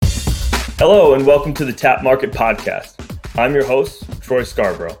Hello and welcome to the Tap Market Podcast. I'm your host, Troy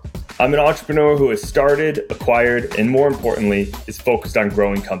Scarborough. I'm an entrepreneur who has started, acquired, and more importantly, is focused on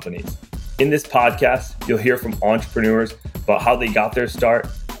growing companies. In this podcast, you'll hear from entrepreneurs about how they got their start,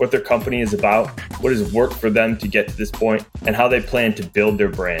 what their company is about, what has worked for them to get to this point, and how they plan to build their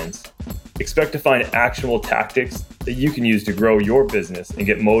brands. Expect to find actionable tactics that you can use to grow your business and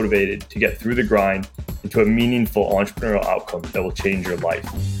get motivated to get through the grind into a meaningful entrepreneurial outcome that will change your life.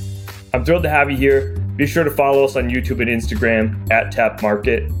 I'm thrilled to have you here. Be sure to follow us on YouTube and Instagram at Tap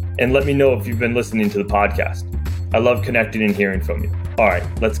Market, and let me know if you've been listening to the podcast. I love connecting and hearing from you. All right,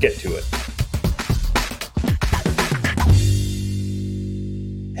 let's get to it.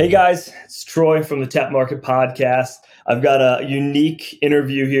 Hey guys, it's Troy from the Tap Market Podcast. I've got a unique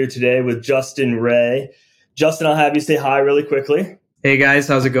interview here today with Justin Ray. Justin, I'll have you say hi really quickly. Hey guys,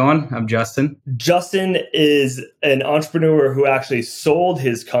 how's it going? I'm Justin. Justin is an entrepreneur who actually sold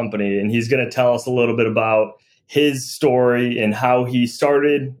his company, and he's going to tell us a little bit about his story and how he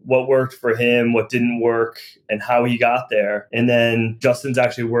started, what worked for him, what didn't work, and how he got there. And then Justin's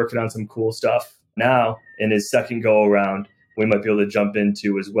actually working on some cool stuff now in his second go around we might be able to jump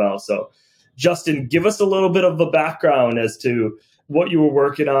into as well. So Justin, give us a little bit of a background as to what you were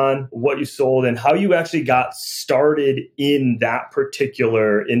working on, what you sold, and how you actually got started in that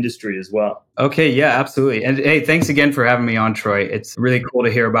particular industry as well. Okay, yeah, absolutely. And hey, thanks again for having me on, Troy. It's really cool to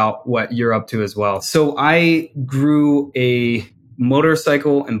hear about what you're up to as well. So I grew a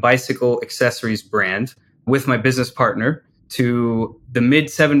motorcycle and bicycle accessories brand with my business partner to the mid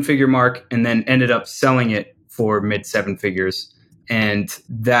 7-figure mark, and then ended up selling it for mid 7 figures. And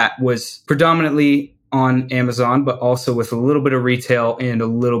that was predominantly on Amazon, but also with a little bit of retail and a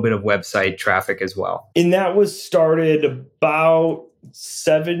little bit of website traffic as well. And that was started about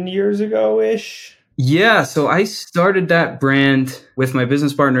 7 years ago-ish? Yeah, so I started that brand with my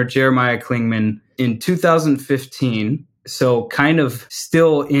business partner, Jeremiah Klingman, in 2015. So kind of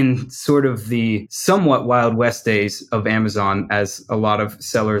still in sort of the somewhat Wild West days of Amazon, as a lot of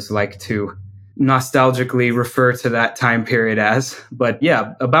sellers like to nostalgically refer to that time period as. But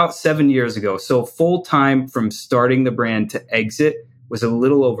yeah, about 7 years ago. So full time from starting the brand to exit was a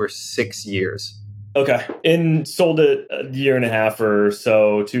little over 6 years. Okay. And sold it a year and a half or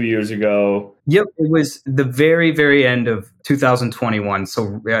so, 2 years ago. Yep. It was the very, very end of 2021.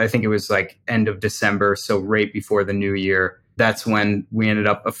 So I think it was like end of December. So right before the new year. That's when we ended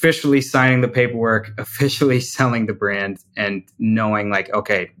up officially signing the paperwork, officially selling the brand, and knowing like,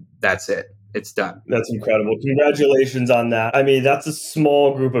 okay, that's it. It's done. That's incredible. Congratulations on that. I mean, that's a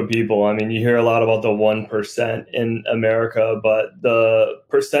small group of people. I mean, you hear a lot about the 1% in America, but the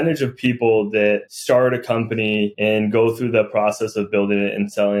percentage of people that start a company and go through the process of building it and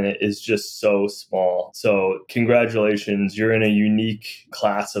selling it is just so small. So congratulations. You're in a unique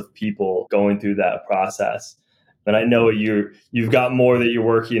class of people going through that process. And I know you've got more that you're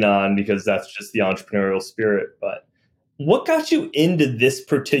working on because that's just the entrepreneurial spirit, but what got you into this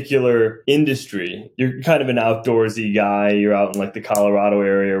particular industry? You're kind of an outdoorsy guy. You're out in like the Colorado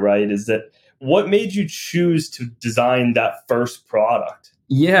area, right? What made you choose to design that first product?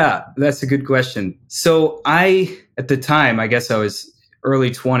 Yeah, that's a good question. So at the time, I guess I was early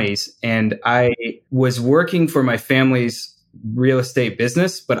 20s, and I was working for my family's real estate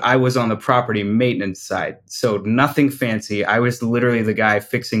business, but I was on the property maintenance side. So nothing fancy. I was literally the guy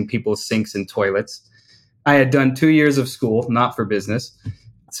fixing people's sinks and toilets. I had done 2 years of school, not for business.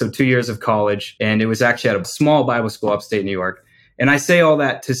 So 2 years of college. And it was actually at a small Bible school upstate New York. And I say all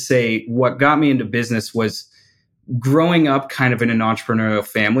that to say what got me into business was growing up kind of in an entrepreneurial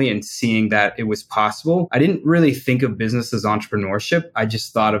family and seeing that it was possible. I didn't really think of business as entrepreneurship. I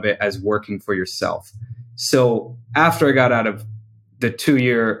just thought of it as working for yourself. So after I got out of the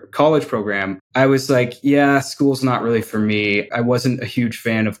 2-year college program, I was like, yeah, school's not really for me. I wasn't a huge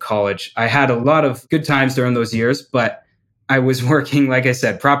fan of college. I had a lot of good times during those years, but I was working, like I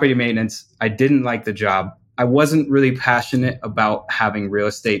said, property maintenance. I didn't like the job. I wasn't really passionate about having real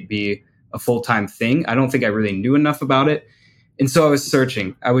estate be a full-time thing. I don't think I really knew enough about it. And so I was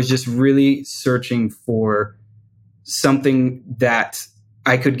searching. I was just really searching for something that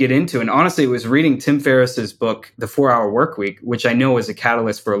I could get into. And honestly, it was reading Tim Ferriss's book, The 4-Hour Workweek, which I know is a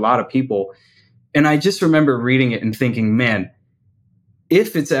catalyst for a lot of people. And I just remember reading it and thinking, man,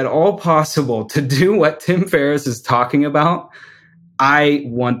 if it's at all possible to do what Tim Ferriss is talking about, I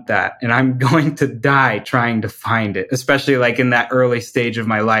want that. And I'm going to die trying to find it, especially like in that early stage of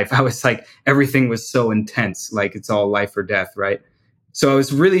my life. I was like, everything was so intense, like it's all life or death, right? So I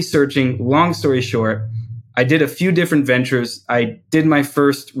was really searching. Long story short, I did a few different ventures. I did my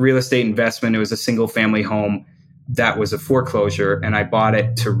first real estate investment. It was a single family home. that was a foreclosure, and I bought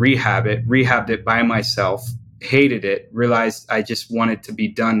it to rehabbed it by myself, hated it, realized I just wanted to be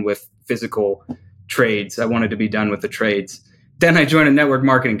done with physical trades. I wanted to be done with the trades. Then I joined a network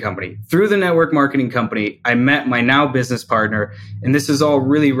marketing company. Through the network marketing company, I met my now business partner, and this is all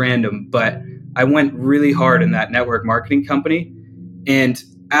really random, but I went really hard in that network marketing company. And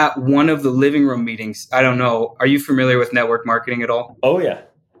at one of the living room meetings, I don't know, are you familiar with network marketing at all? Oh, yeah.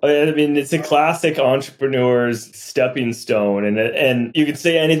 I mean, it's a classic entrepreneur's stepping stone, and you can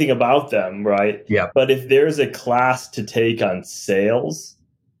say anything about them, right? Yeah. But if there's a class to take on sales,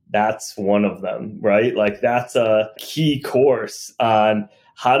 that's one of them, right? Like that's a key course on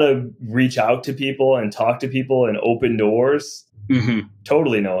how to reach out to people and talk to people and open doors. Mm-hmm.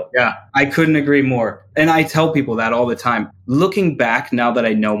 Totally know it. Yeah, I couldn't agree more. And I tell people that all the time. Looking back, now that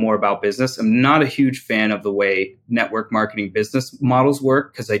I know more about business, I'm not a huge fan of the way network marketing business models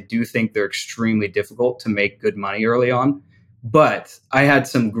work because I do think they're extremely difficult to make good money early on. But I had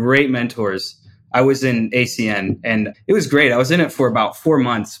some great mentors. I was in ACN and it was great. I was in it for about 4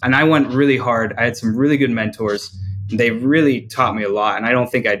 months and I went really hard. I had some really good mentors. They really taught me a lot. And I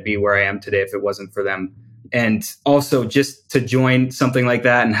don't think I'd be where I am today if it wasn't for them. And also just to join something like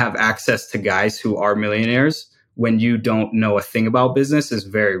that and have access to guys who are millionaires when you don't know a thing about business is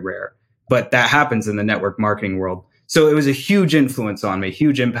very rare. But that happens in the network marketing world. So it was a huge influence on me,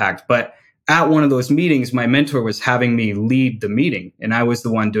 huge impact. But at one of those meetings, my mentor was having me lead the meeting and I was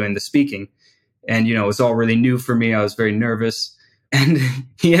the one doing the speaking. And, it was all really new for me. I was very nervous. And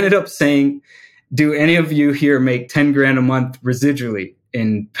he ended up saying, do any of you here make 10 grand a month residually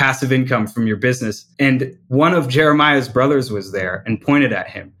in passive income from your business? And one of Jeremiah's brothers was there and pointed at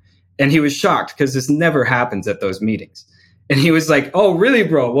him. And he was shocked because this never happens at those meetings. And he was like, oh, really,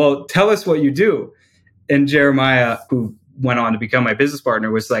 bro? Well, tell us what you do. And Jeremiah, who went on to become my business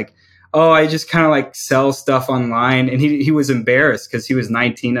partner, was like, oh, I just kind of like sell stuff online. And he was embarrassed because he was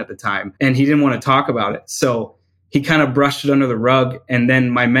 19 at the time and he didn't want to talk about it. So he kind of brushed it under the rug. And then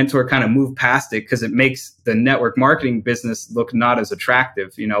my mentor kind of moved past it because it makes the network marketing business look not as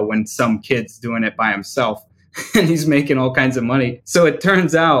attractive, when some kid's doing it by himself and he's making all kinds of money. So it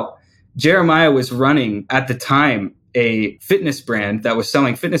turns out Jeremiah was running at the time a fitness brand that was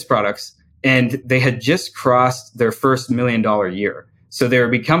selling fitness products and they had just crossed their first $1 million year. So they were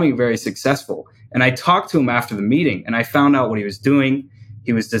becoming very successful. And I talked to him after the meeting and I found out what he was doing.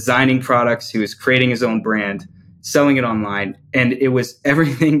 He was designing products. He was creating his own brand, selling it online. And it was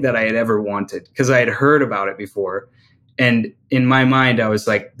everything that I had ever wanted because I had heard about it before. And in my mind, I was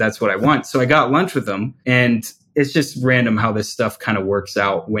like, that's what I want. So I got lunch with him and it's just random how this stuff kind of works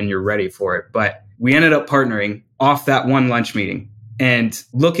out when you're ready for it. But we ended up partnering off that one lunch meeting. And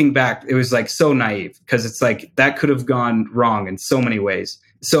looking back, it was like so naive because it's like that could have gone wrong in so many ways.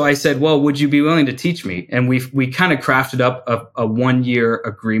 So I said, well, would you be willing to teach me? And we kind of crafted up a 1-year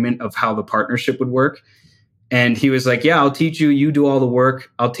agreement of how the partnership would work. And he was like, yeah, I'll teach you. You do all the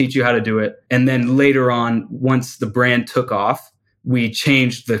work. I'll teach you how to do it. And then later on, once the brand took off, we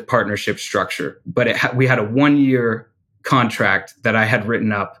changed the partnership structure. But we had a 1-year contract that I had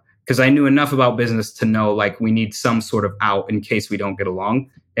written up because I knew enough about business to know like we need some sort of out in case we don't get along.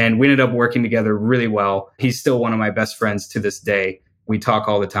 And we ended up working together really well. He's still one of my best friends to this day. We talk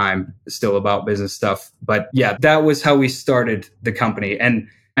all the time still about business stuff. But yeah, that was how we started the company. And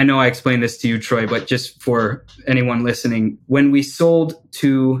I know I explained this to you, Troy, but just for anyone listening, when we sold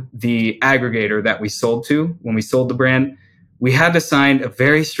to the aggregator that we sold to, when we sold the brand, we had to sign a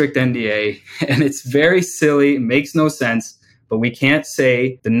very strict NDA and it's very silly. It makes no sense. But we can't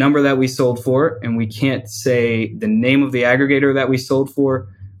say the number that we sold for, and we can't say the name of the aggregator that we sold for,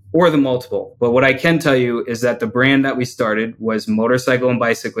 or the multiple. But what I can tell you is that the brand that we started was motorcycle and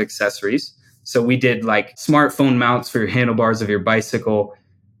bicycle accessories. So we did like smartphone mounts for your handlebars of your bicycle,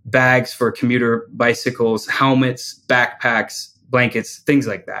 bags for commuter bicycles, helmets, backpacks, blankets, things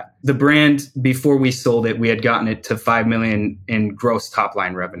like that. The brand, before we sold it, we had gotten it to 5 million in gross top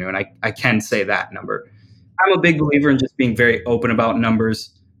line revenue. And I can say that number. I'm a big believer in just being very open about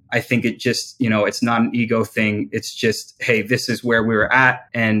numbers. I think it just, it's not an ego thing. It's just, hey, this is where we were at.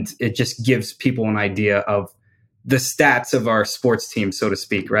 And it just gives people an idea of the stats of our sports team, so to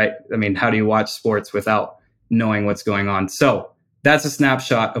speak, right? I mean, how do you watch sports without knowing what's going on? So that's a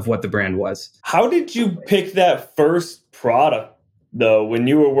snapshot of what the brand was. How did you pick that first product, though? When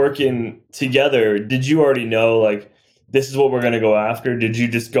you were working together, did you already know, like, this is what we're going to go after? Did you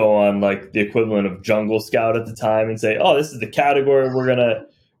just go on like the equivalent of Jungle Scout at the time and say, oh, this is the category we're going to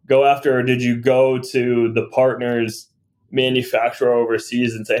go after? Or did you go to the partner's manufacturer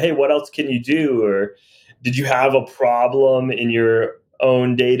overseas and say, hey, what else can you do? Or did you have a problem in your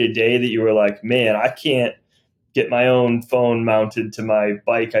own day-to-day that you were like, man, I can't get my own phone mounted to my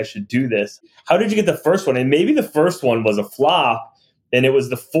bike. I should do this. How did you get the first one? And maybe the first one was a flop and it was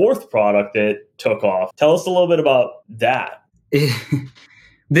the fourth product that took off. Tell us a little bit about that.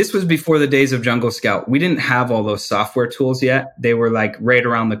 This was before the days of Jungle Scout. We didn't have all those software tools yet. They were like right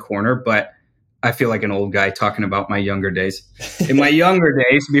around the corner, but I feel like an old guy talking about my younger days. In my younger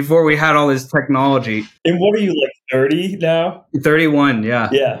days, before we had all this technology. And what are you, like 30 now? 31, yeah.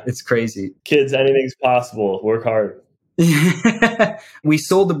 Yeah. It's crazy. Kids, anything's possible. Work hard. We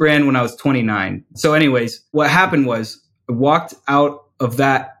sold the brand when I was 29. So anyways, what happened was I walked out of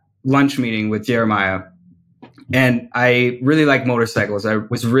that lunch meeting with Jeremiah, and I really like motorcycles. I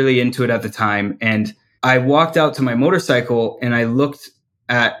was really into it at the time. And I walked out to my motorcycle and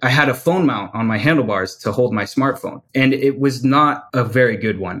I had a phone mount on my handlebars to hold my smartphone. And it was not a very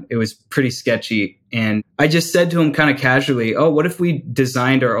good one. It was pretty sketchy. And I just said to him kind of casually, oh, what if we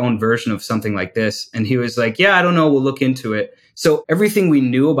designed our own version of something like this? And he was like, yeah, I don't know. We'll look into it. So everything we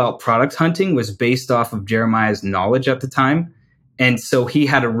knew about product hunting was based off of Jeremiah's knowledge at the time. And so he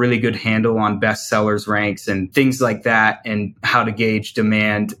had a really good handle on bestsellers ranks and things like that, and how to gauge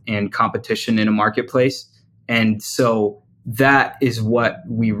demand and competition in a marketplace. And so that is what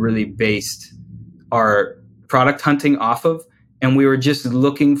we really based our product hunting off of. And we were just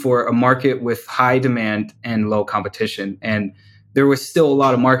looking for a market with high demand and low competition. And there was still a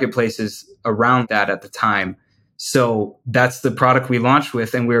lot of marketplaces around that at the time. So that's the product we launched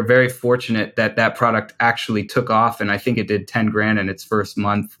with. And we were very fortunate that that product actually took off. And I think it did 10 grand in its first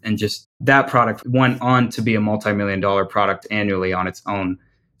month. And just that product went on to be a multi-million-dollar product annually on its own.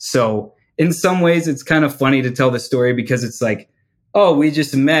 So in some ways, it's kind of funny to tell the story because it's like, oh, we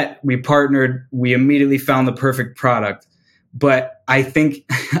just met, we partnered, we immediately found the perfect product. But I think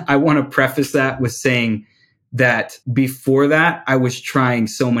I want to preface that with saying that before that, I was trying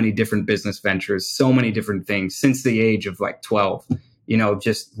so many different business ventures, so many different things since the age of like 12,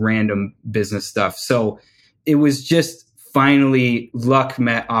 just random business stuff. So it was just finally luck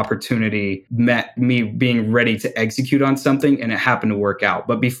met opportunity, met me being ready to execute on something, and it happened to work out.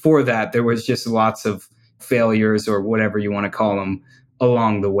 But before that, there was just lots of failures or whatever you want to call them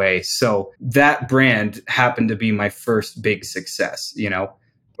along the way. So that brand happened to be my first big success,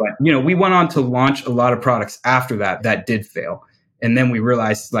 But, we went on to launch a lot of products after that did fail. And then we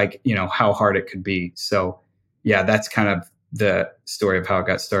realized how hard it could be. So yeah, that's kind of the story of how it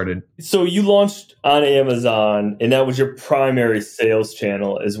got started. So you launched on Amazon and that was your primary sales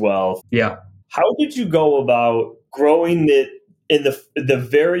channel as well. Yeah. How did you go about growing it in the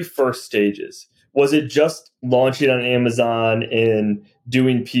very first stages? Was it just launching on Amazon and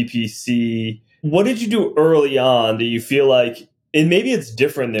doing PPC? What did you do early on that you feel like, and maybe it's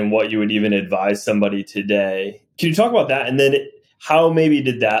different than what you would even advise somebody today? Can you talk about that? And then how maybe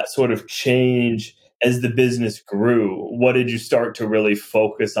did that sort of change as the business grew? What did you start to really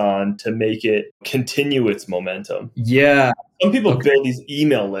focus on to make it continue its momentum? Yeah. Some people build these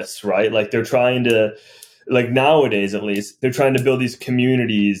email lists, right? Like they're trying to, like nowadays at least, they're trying to build these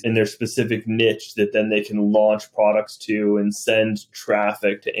communities in their specific niche that then they can launch products to and send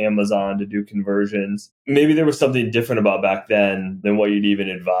traffic to Amazon to do conversions. Maybe there was something different about back then than what you'd even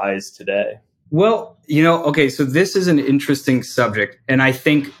advise today. Well, okay, so this is an interesting subject. And I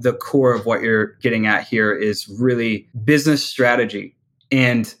think the core of what you're getting at here is really business strategy.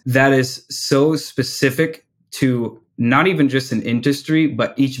 And that is so specific to not even just an industry,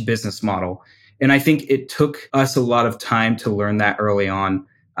 but each business model. And I think it took us a lot of time to learn that early on.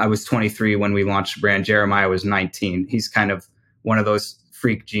 I was 23 when we launched the brand. Jeremiah was 19. He's kind of one of those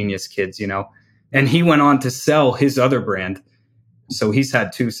freak genius kids, and he went on to sell his other brand. So he's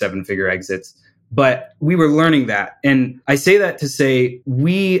had 2 7-figure exits, but we were learning that. And I say that to say,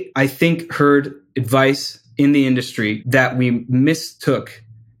 I think, heard advice in the industry that we mistook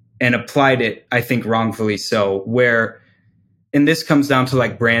and applied it, I think wrongfully so, and this comes down to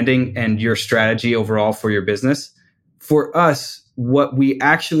like branding and your strategy overall for your business. For us, what we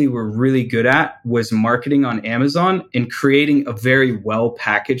actually were really good at was marketing on Amazon and creating a very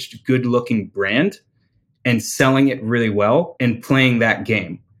well-packaged, good-looking brand and selling it really well and playing that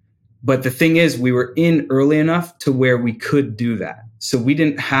game. But the thing is, we were in early enough to where we could do that. So we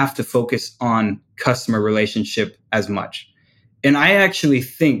didn't have to focus on customer relationship as much. And I actually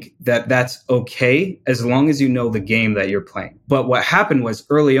think that that's okay as long as you know the game that you're playing. But what happened was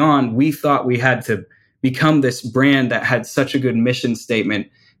early on, we thought we had to become this brand that had such a good mission statement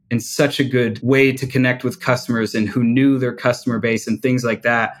and such a good way to connect with customers and who knew their customer base and things like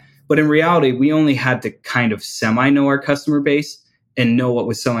that. But in reality, we only had to kind of semi-know our customer base and know what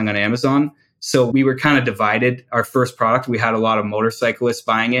was selling on Amazon. So we were kind of divided. Our first product, we had a lot of motorcyclists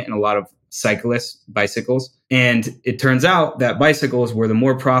buying it and a lot of cyclists, bicycles. And it turns out that bicycles were the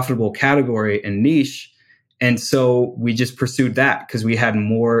more profitable category and niche. And so we just pursued that because we had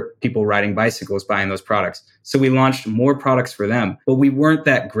more people riding bicycles buying those products. So we launched more products for them, but we weren't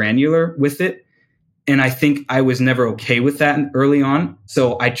that granular with it. And I think I was never okay with that early on.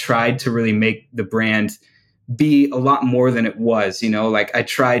 So I tried to really make the brand be a lot more than it was, like I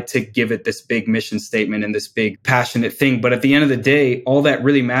tried to give it this big mission statement and this big passionate thing. But at the end of the day, all that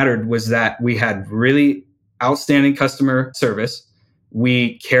really mattered was that we had really outstanding customer service.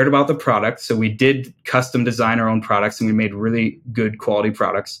 We cared about the product. So we did custom design our own products and we made really good quality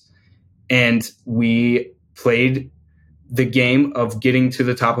products. And we played the game of getting to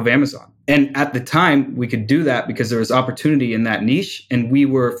the top of Amazon. And at the time, we could do that because there was opportunity in that niche and we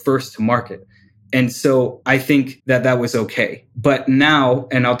were first to market. And so I think that was okay. But now,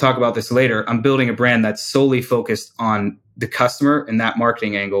 and I'll talk about this later, I'm building a brand that's solely focused on the customer and that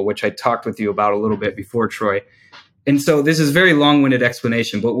marketing angle, which I talked with you about a little bit before, Troy. And so this is a very long-winded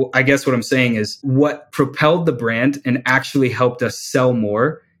explanation, but I guess what I'm saying is what propelled the brand and actually helped us sell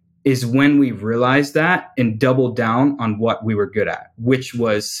more is when we realized that and doubled down on what we were good at, which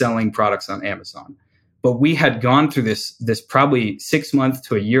was selling products on Amazon. But we had gone through this probably 6 month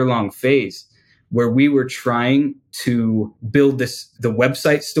to a year-long phase where we were trying to build the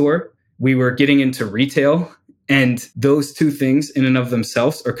website store. We were getting into retail, and those two things in and of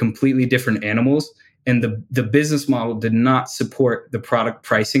themselves are completely different animals. And the business model did not support the product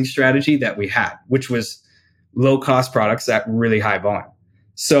pricing strategy that we had, which was low cost products at really high volume.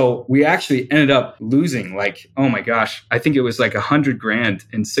 So we actually ended up losing oh my gosh, I think it was like $100,000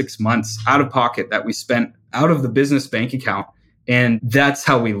 in 6 months out of pocket that we spent out of the business bank account. And that's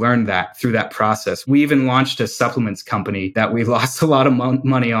how we learned that through that process. We even launched a supplements company that we lost a lot of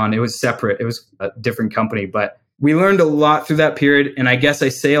money on. It was separate. It was a different company, but we learned a lot through that period. And I guess I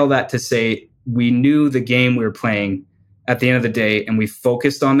say all that to say we knew the game we were playing at the end of the day, and we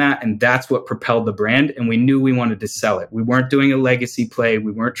focused on that. And that's what propelled the brand. And we knew we wanted to sell it. We weren't doing a legacy play.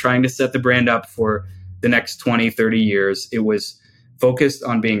 We weren't trying to set the brand up for the next 20, 30 years. It was focused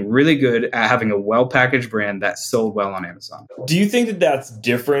on being really good at having a well-packaged brand that sold well on Amazon. Do you think that that's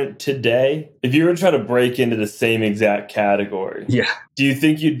different today? If you were to try to break into the same exact category, do you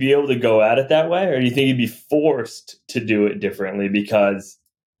think you'd be able to go at it that way? Or do you think you'd be forced to do it differently because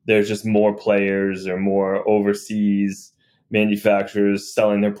there's just more players or more overseas manufacturers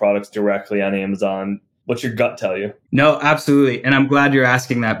selling their products directly on Amazon? What's your gut tell you? No, absolutely. And I'm glad you're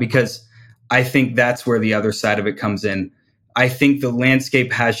asking that because I think that's where the other side of it comes in. I think the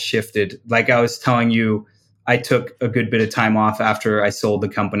landscape has shifted. Like I was telling you, I took a good bit of time off after I sold the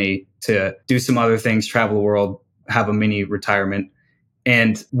company to do some other things, travel the world, have a mini retirement.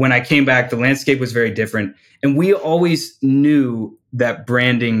 And when I came back, the landscape was very different. And we always knew that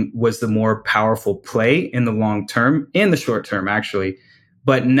branding was the more powerful play in the long term and the short term, actually.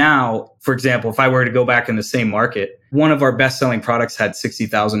 But now, for example, if I were to go back in the same market, one of our best-selling products had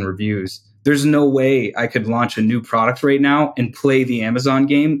 60,000 reviews. There's no way I could launch a new product right now and play the Amazon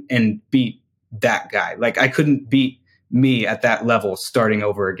game and beat that guy. Like I couldn't beat me at that level starting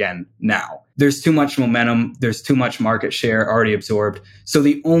over again now. There's too much momentum. There's too much market share already absorbed. So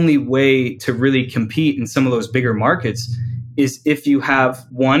the only way to really compete in some of those bigger markets is if you have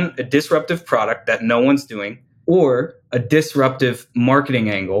one, a disruptive product that no one's doing, or a disruptive marketing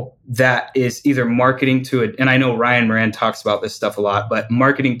angle that is either marketing to and I know Ryan Moran talks about this stuff a lot, but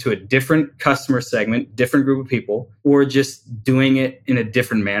marketing to a different customer segment, different group of people, or just doing it in a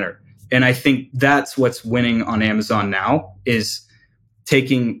different manner. And I think that's what's winning on Amazon now is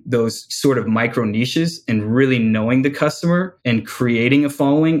taking those sort of micro niches and really knowing the customer and creating a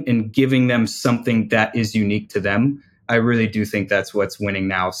following and giving them something that is unique to them. I really do think that's what's winning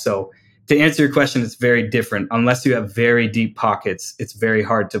now. So to answer your question, it's very different. Unless you have very deep pockets, it's very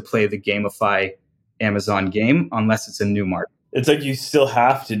hard to play the gamify Amazon game unless it's a new market. It's like you still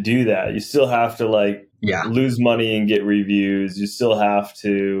have to do that. You still have to lose money and get reviews. You still have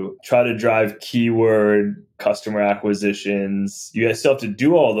to try to drive keyword customer acquisitions. You guys still have to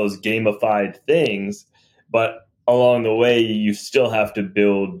do all those gamified things, but along the way, you still have to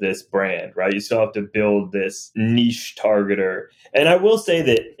build this brand, right? You still have to build this niche targeter. And I will say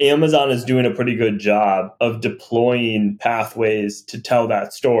that Amazon is doing a pretty good job of deploying pathways to tell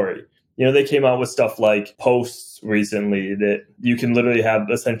that story. You know, they came out with stuff like posts recently that you can literally have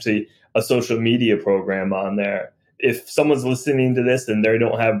essentially a social media program on there. If someone's listening to this and they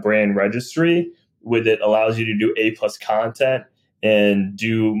don't have brand registry, with it allows you to do A+ content and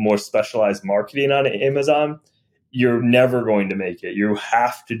do more specialized marketing on Amazon, you're never going to make it. You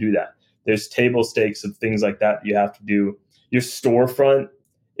have to do that. There's table stakes of things like that you have to do. Your storefront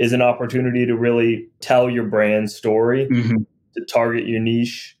is an opportunity to really tell your brand story, to target your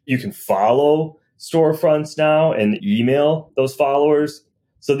niche. You can follow storefronts now and email those followers.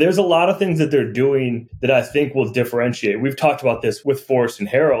 So there's a lot of things that they're doing that I think will differentiate. We've talked about this with Forrest and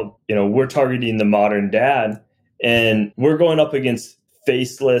Harold. We're targeting the modern dad, and we're going up against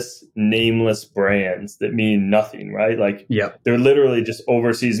faceless, nameless brands that mean nothing, right? Like, they're literally just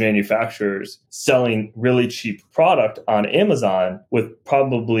overseas manufacturers selling really cheap product on Amazon with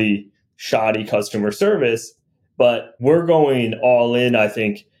probably shoddy customer service. But we're going all in, I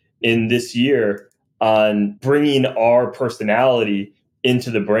think, in this year on bringing our personality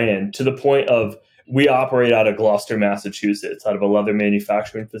into the brand, to the point of we operate out of Gloucester, Massachusetts, out of a leather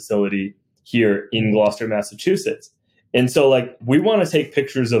manufacturing facility here in Gloucester, Massachusetts. And so, like, we want to take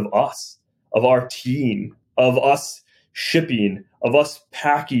pictures of us, of our team, of us shipping, of us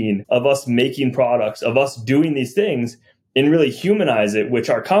packing, of us making products, of us doing these things, and really humanize it, which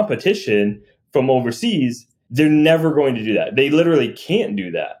our competition from overseas, they're never going to do that. They literally can't do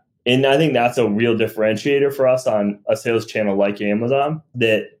that. And I think that's a real differentiator for us on a sales channel like Amazon,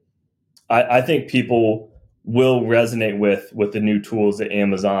 that I think people will resonate with the new tools that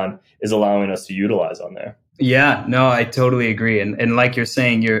Amazon is allowing us to utilize on there. Yeah, no, I totally agree. And like you're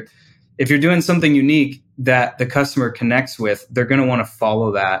saying, if you're doing something unique that the customer connects with, they're going to want to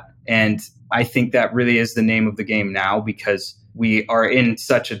follow that. And I think that really is the name of the game now, because we are in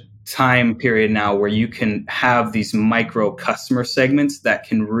such a time period now where you can have these micro customer segments that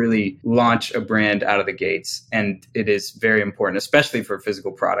can really launch a brand out of the gates. And it is very important, especially for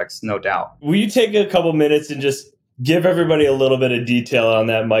physical products, no doubt. Will you take a couple minutes and just give everybody a little bit of detail on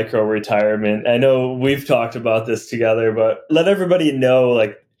that micro retirement? I know we've talked about this together, but let everybody know,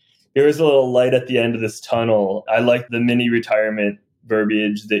 like, here's a little light at the end of this tunnel. I like the mini retirement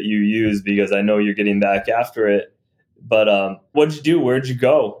verbiage that you use, because I know you're getting back after it. But what'd you do? Where'd you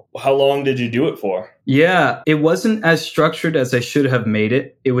go? How long did you do it for? Yeah, it wasn't as structured as I should have made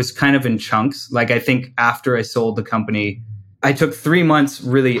it. It was kind of in chunks. Like, I think after I sold the company, I took 3 months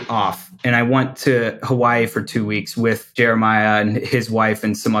really off, and I went to Hawaii for 2 weeks with Jeremiah and his wife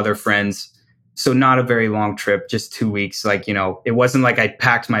and some other friends. So not a very long trip, just 2 weeks. Like, it wasn't like I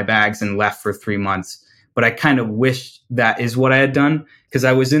packed my bags and left for 3 months, but I kind of wished that is what I had done, because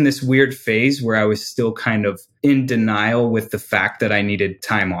I was in this weird phase where I was still kind of in denial with the fact that I needed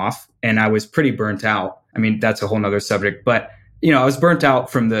time off, and I was pretty burnt out. I mean, that's a whole nother subject, but I was burnt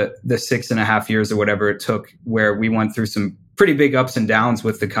out from the 6.5 years or whatever it took, where we went through some pretty big ups and downs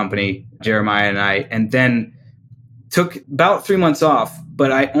with the company, Jeremiah and I, and then took about 3 months off.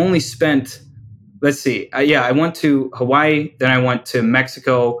 But I only spent, I went to Hawaii, then I went to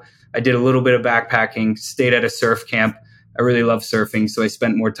Mexico. I did a little bit of backpacking, stayed at a surf camp. I really love surfing, so I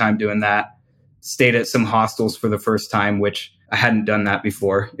spent more time doing that. Stayed at some hostels for the first time, which I hadn't done that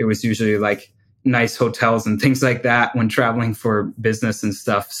before. It was usually like nice hotels and things like that when traveling for business and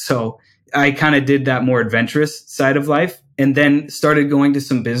stuff. So I kind of did that more adventurous side of life, and then started going to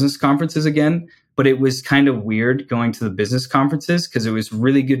some business conferences again. But it was kind of weird going to the business conferences, because it was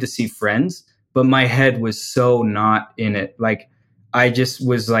really good to see friends, but my head was so not in it. Like, I just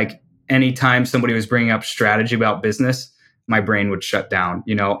was like, anytime somebody was bringing up strategy about business, my brain would shut down.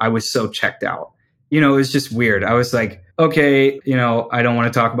 I was so checked out. It was just weird. I was like, okay, I don't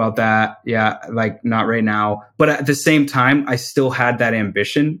want to talk about that. Yeah, like, not right now. But at the same time, I still had that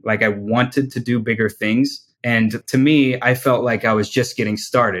ambition. Like, I wanted to do bigger things. And to me, I felt like I was just getting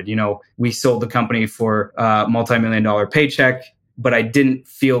started. We sold the company for a multi-million-dollar paycheck, but I didn't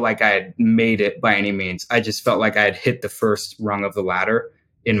feel like I had made it by any means. I just felt like I had hit the first rung of the ladder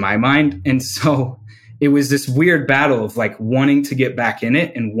in my mind. And so it was this weird battle of like wanting to get back in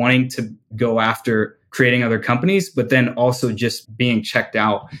it and wanting to go after creating other companies, but then also just being checked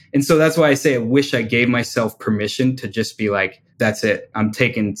out. And so that's why I say I wish I gave myself permission to just be like, that's it. I'm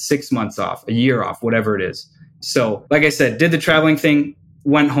taking 6 months off, a year off, whatever it is. So like I said, did the traveling thing,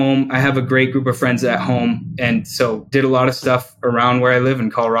 went home. I have a great group of friends at home. And so did a lot of stuff around where I live in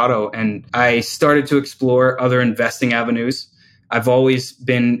Colorado. And I started to explore other investing avenues. I've always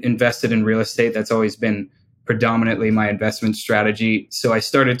been invested in real estate. That's always been predominantly my investment strategy. So I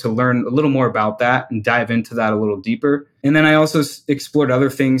started to learn a little more about that and dive into that a little deeper. And then I also explored other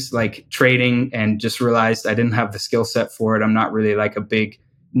things like trading, and just realized I didn't have the skill set for it. I'm not really like a big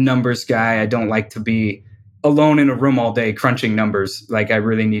numbers guy. I don't like to be alone in a room all day crunching numbers. Like, I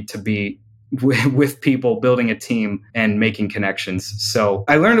really need to be with people, building a team and making connections. So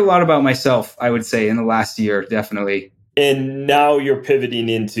I learned a lot about myself, I would say, in the last year, definitely. And now you're pivoting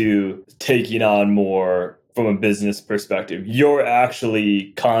into taking on more from a business perspective. You're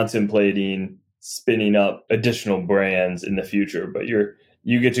actually contemplating spinning up additional brands in the future, but you're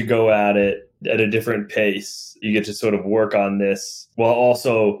you get to go at it at a different pace. You get to sort of work on this while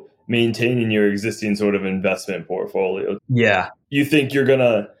also maintaining your existing sort of investment portfolio. Yeah. You think you're going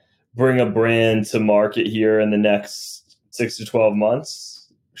to bring a brand to market here in the next 6 to 12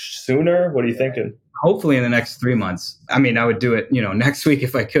 months? Sooner? What are you thinking? Hopefully in the next 3 months. I mean, I would do it, next week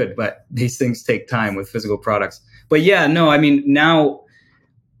if I could, but these things take time with physical products. But yeah, no, I mean, now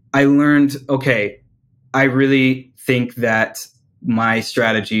I learned, okay, I really think that my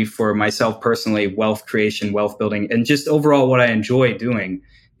strategy for myself personally, wealth creation, wealth building, and just overall what I enjoy doing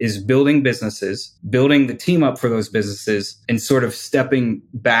is building businesses, building the team up for those businesses, and sort of stepping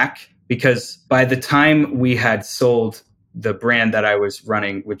back, because by the time we had sold the brand that I was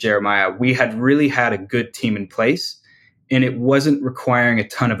running with Jeremiah, we had really had a good team in place, and it wasn't requiring a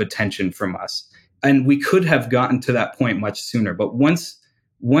ton of attention from us. And we could have gotten to that point much sooner. But once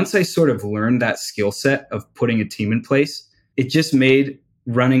I sort of learned that skill set of putting a team in place, it just made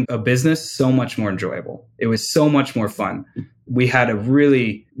running a business so much more enjoyable. It was so much more fun. We had a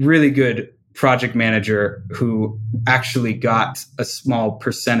really, really good project manager who actually got a small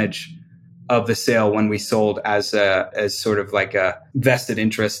percentage of the sale when we sold as sort of like a vested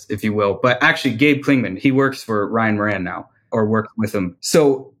interest, if you will. But actually, Gabe Klingman, he works for Ryan Moran now, or worked with him.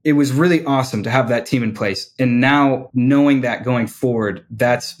 So it was really awesome to have that team in place. And now knowing that going forward,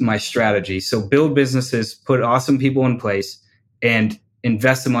 that's my strategy. So build businesses, put awesome people in place, and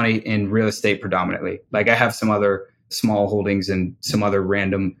invest the money in real estate predominantly. Like I have some other small holdings and some other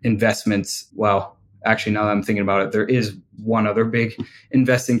random investments. Well, actually, now that I'm thinking about it, there is one other big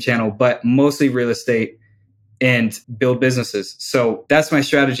investing channel, but mostly real estate and build businesses. So that's my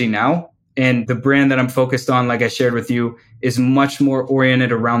strategy now. And the brand that I'm focused on, like I shared with you, is much more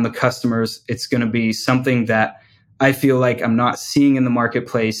oriented around the customers. It's going to be something that I feel like I'm not seeing in the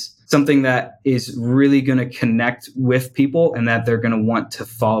marketplace, something that is really going to connect with people and that they're going to want to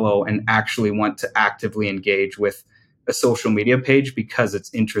follow and actually want to actively engage with a social media page because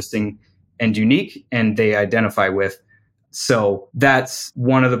it's interesting and unique and they identify with. So that's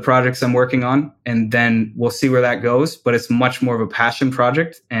one of the projects I'm working on. And then we'll see where that goes. But it's much more of a passion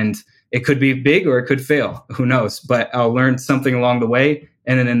project. And it could be big or it could fail. Who knows? But I'll learn something along the way.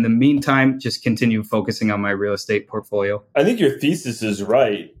 And then in the meantime, just continue focusing on my real estate portfolio. I think your thesis is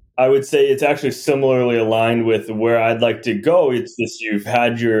right. I would say it's actually similarly aligned with where I'd like to go. It's just you've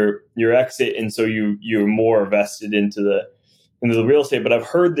had your exit, and so you're more vested into the real estate. But I've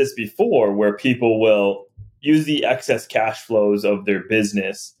heard this before where people will use the excess cash flows of their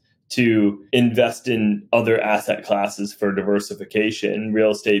business to invest in other asset classes for diversification,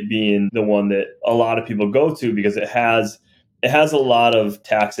 real estate being the one that a lot of people go to because it has a lot of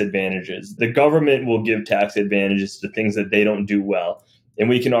tax advantages. The government will give tax advantages to things that they don't do well. And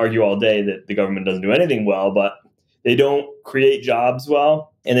we can argue all day that the government doesn't do anything well, but they don't create jobs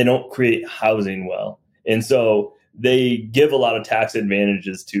well and they don't create housing well. And so they give a lot of tax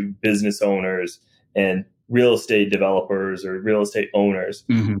advantages to business owners and real estate developers or real estate owners.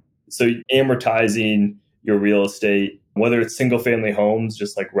 Mm-hmm. So amortizing your real estate, whether it's single family homes,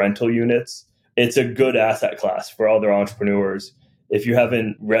 just like rental units, it's a good asset class for other entrepreneurs. If you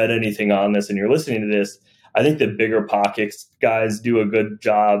haven't read anything on this and you're listening to this, I think the Bigger Pockets guys do a good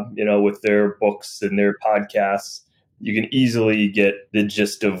job, with their books and their podcasts. You can easily get the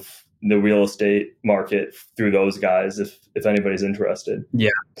gist of the real estate market through those guys if anybody's interested.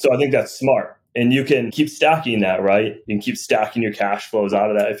 Yeah. So I think that's smart. And you can keep stacking that, right? You can keep stacking your cash flows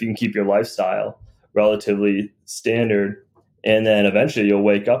out of that if you can keep your lifestyle relatively standard. And then eventually you'll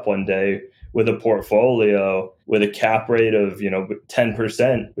wake up one day with a portfolio with a cap rate of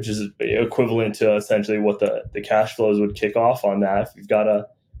 10%, which is equivalent to essentially what the cash flows would kick off on that. If you've got a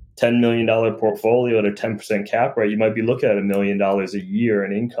 $10 million portfolio at a 10% cap rate, you might be looking at $1 million a year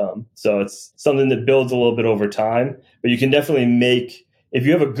in income. So it's something that builds a little bit over time, but you can definitely make, if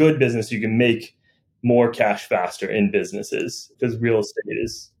you have a good business, you can make more cash faster in businesses because real estate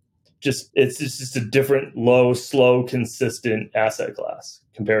is it's just a different, low, slow, consistent asset class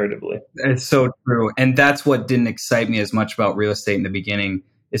comparatively. It's so true. And that's what didn't excite me as much about real estate in the beginning,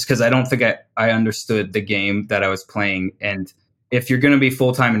 is because I don't think I understood the game that I was playing. And if you're going to be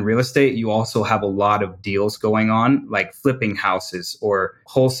full-time in real estate, you also have a lot of deals going on, like flipping houses or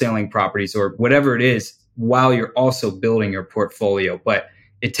wholesaling properties or whatever it is, while you're also building your portfolio. But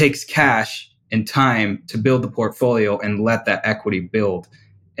it takes cash and time to build the portfolio and let that equity build.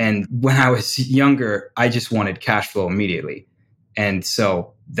 And when I was younger, I just wanted cash flow immediately. And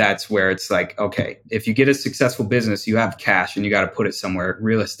so that's where it's like, okay, if you get a successful business, you have cash and you got to put it somewhere.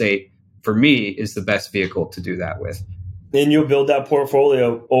 Real estate, for me, is the best vehicle to do that with. And you'll build that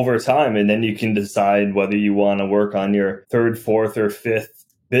portfolio over time. And then you can decide whether you want to work on your third, fourth, or fifth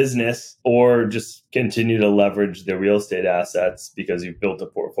business, or just continue to leverage the real estate assets because you've built a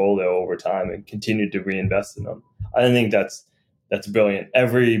portfolio over time and continue to reinvest in them. I think that's brilliant.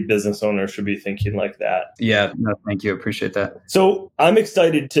 Every business owner should be thinking like that. Yeah, no, thank you. Appreciate that. So I'm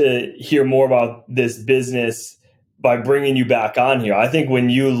excited to hear more about this business by bringing you back on here. I think when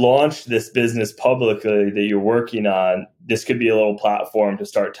you launch this business publicly that you're working on, this could be a little platform to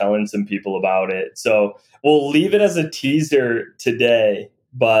start telling some people about it. So we'll leave it as a teaser today,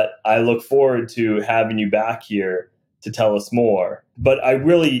 but I look forward to having you back here to tell us more. But I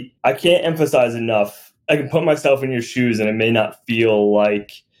can't emphasize enough. I can put myself in your shoes and it may not feel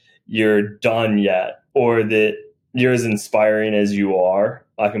like you're done yet or that you're as inspiring as you are.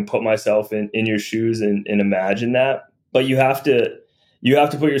 I can put myself in your shoes and imagine that. But you have to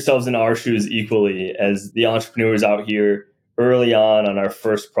put yourselves in our shoes equally as the entrepreneurs out here early on our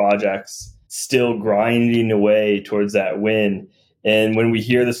first projects, still grinding away towards that win. And when we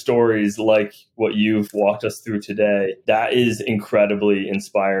hear the stories like what you've walked us through today, that is incredibly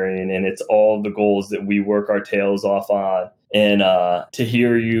inspiring. And it's all the goals that we work our tails off on. And to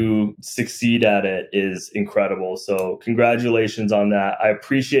hear you succeed at it is incredible. So congratulations on that. I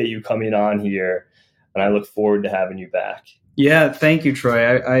appreciate you coming on here, and I look forward to having you back. Yeah, thank you,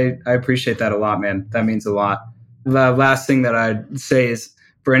 Troy. I appreciate that a lot, man. That means a lot. The last thing that I'd say is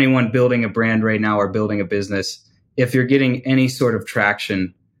for anyone building a brand right now or building a business, if you're getting any sort of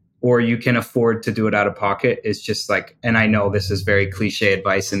traction or you can afford to do it out of pocket, it's just like, and I know this is very cliche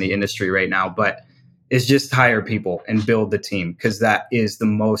advice in the industry right now, but is just hire people and build the team, because that is the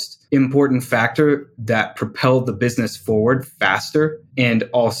most important factor that propelled the business forward faster and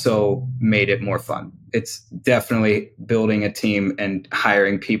also made it more fun. It's definitely building a team and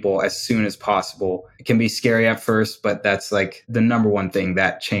hiring people as soon as possible. It can be scary at first, but that's like the number one thing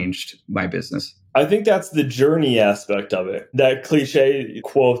that changed my business. I think that's the journey aspect of it. That cliche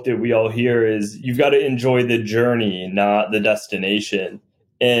quote that we all hear is you've got to enjoy the journey, not the destination.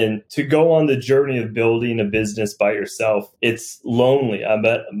 And to go on the journey of building a business by yourself, it's lonely. I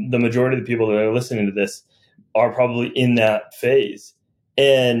bet the majority of the people that are listening to this are probably in that phase.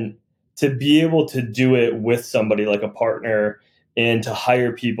 And to be able to do it with somebody like a partner and to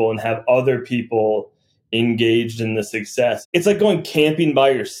hire people and have other people engaged in the success. It's like going camping by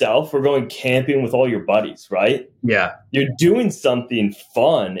yourself or going camping with all your buddies, right? Yeah. You're doing something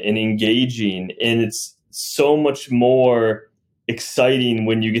fun and engaging, and it's so much more exciting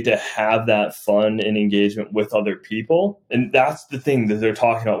when you get to have that fun and engagement with other people. And that's the thing that they're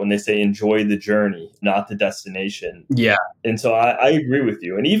talking about when they say enjoy the journey, not the destination. Yeah. And so I agree with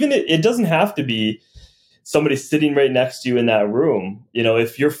you. And even it doesn't have to be somebody sitting right next to you in that room. You know,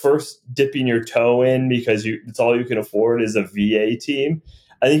 if you're first dipping your toe in because it's all you can afford is a VA team,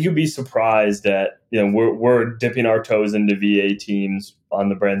 I think you'd be surprised that, you know, we're dipping our toes into VA teams on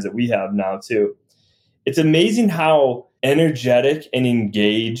the brands that we have now too. It's amazing how energetic and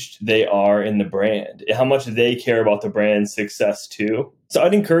engaged they are in the brand, how much they care about the brand's success too. So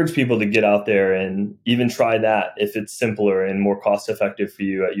I'd encourage people to get out there and even try that if it's simpler and more cost effective for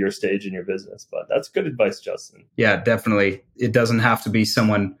you at your stage in your business. But that's good advice, Justin. Yeah, definitely. It doesn't have to be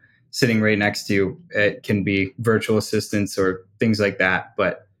someone sitting right next to you. It can be virtual assistants or things like that,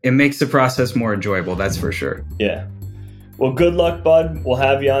 but it makes the process more enjoyable. That's for sure. Yeah. Well, good luck, bud. We'll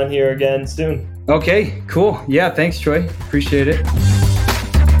have you on here again soon. Okay, cool. Yeah, thanks, Troy. Appreciate it.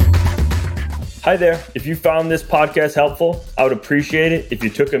 Hi there. If you found this podcast helpful, I would appreciate it if you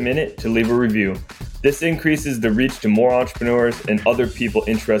took a minute to leave a review. This increases the reach to more entrepreneurs and other people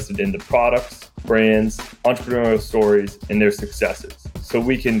interested in the products, brands, entrepreneurial stories, and their successes, so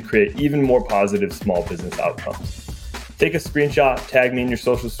we can create even more positive small business outcomes. Take a screenshot, tag me in your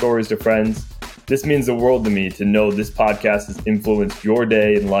social stories to friends. This means the world to me to know this podcast has influenced your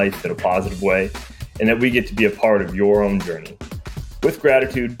day and life in a positive way, and that we get to be a part of your own journey. With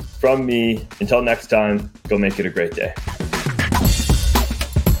gratitude from me, until next time, go make it a great day.